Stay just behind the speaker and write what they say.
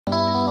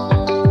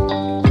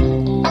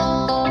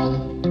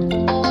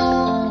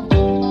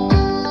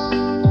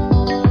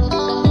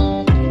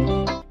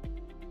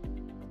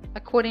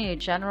According to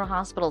General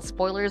Hospital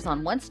spoilers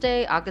on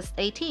Wednesday, August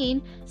 18,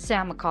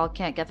 Sam McCall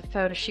can't get the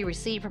photo she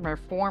received from her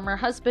former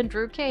husband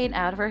Drew Cain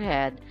out of her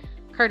head.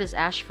 Curtis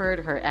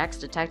Ashford, her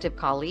ex-detective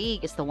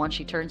colleague, is the one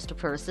she turns to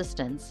for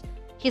assistance.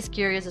 He's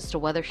curious as to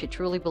whether she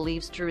truly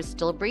believes Drew is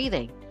still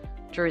breathing.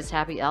 Drew is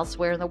happy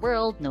elsewhere in the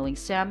world, knowing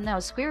Sam now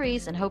has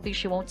queries and hoping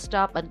she won't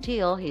stop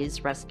until he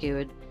is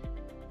rescued.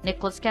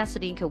 Nicholas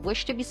Cassadine could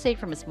wish to be saved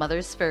from his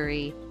mother's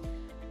fury.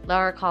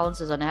 Laura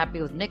Collins is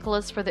unhappy with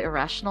Nicholas for the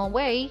irrational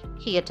way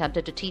he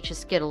attempted to teach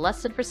his kid a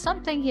lesson for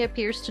something he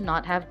appears to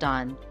not have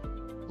done.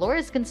 Laura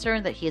is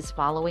concerned that he is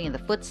following in the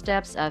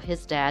footsteps of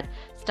his dad,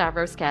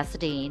 Stavros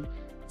Cassadine.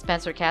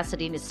 Spencer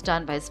Cassadine is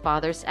stunned by his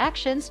father's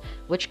actions,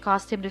 which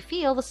caused him to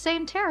feel the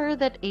same terror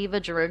that Ava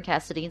Jerome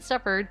Cassadine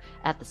suffered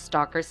at the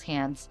stalker's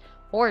hands.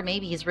 Or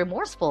maybe he's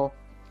remorseful.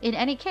 In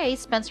any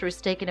case, Spencer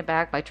is taken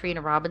aback by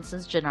Trina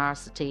Robinson's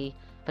generosity,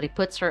 but he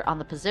puts her on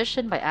the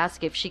position by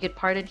asking if she could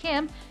pardon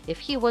him if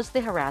he was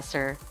the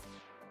harasser.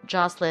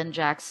 Jocelyn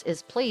Jax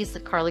is pleased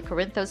that Carly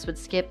Corinthos would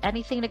skip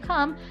anything to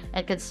come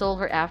and console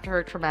her after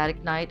her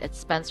traumatic night at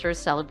Spencer's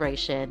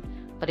celebration,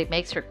 but it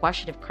makes her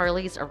question if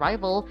Carly's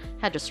arrival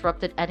had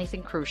disrupted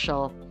anything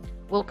crucial.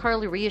 Will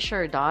Carly reassure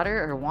her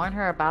daughter or warn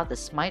her about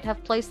this might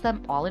have placed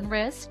them all in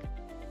risk?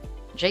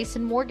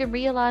 Jason Morgan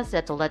realized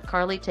that to let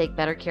Carly take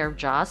better care of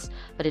Joss,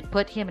 but it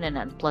put him in an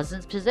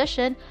unpleasant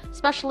position,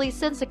 especially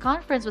since the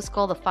conference was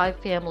called the Five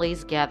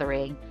Families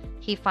Gathering.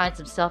 He finds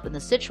himself in the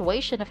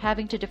situation of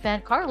having to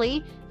defend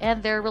Carly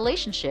and their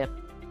relationship.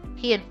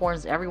 He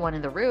informs everyone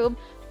in the room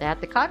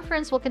that the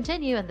conference will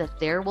continue and that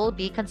there will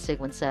be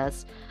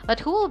consequences, but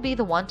who will be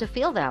the one to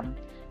feel them?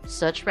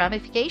 Such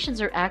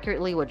ramifications are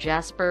accurately what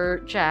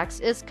Jasper Jax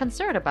is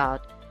concerned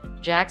about.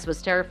 Jax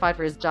was terrified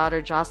for his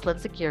daughter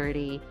Jocelyn's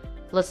security.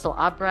 Listel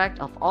Albrecht,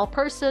 of all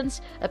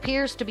persons,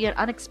 appears to be an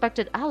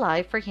unexpected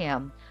ally for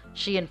him.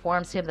 She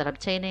informs him that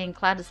obtaining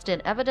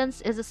clandestine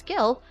evidence is a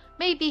skill.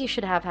 Maybe he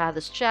should have had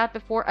this chat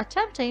before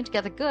attempting to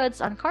get the goods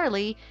on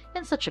Carly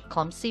in such a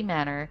clumsy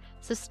manner.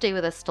 So stay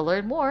with us to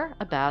learn more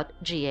about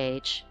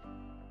GH.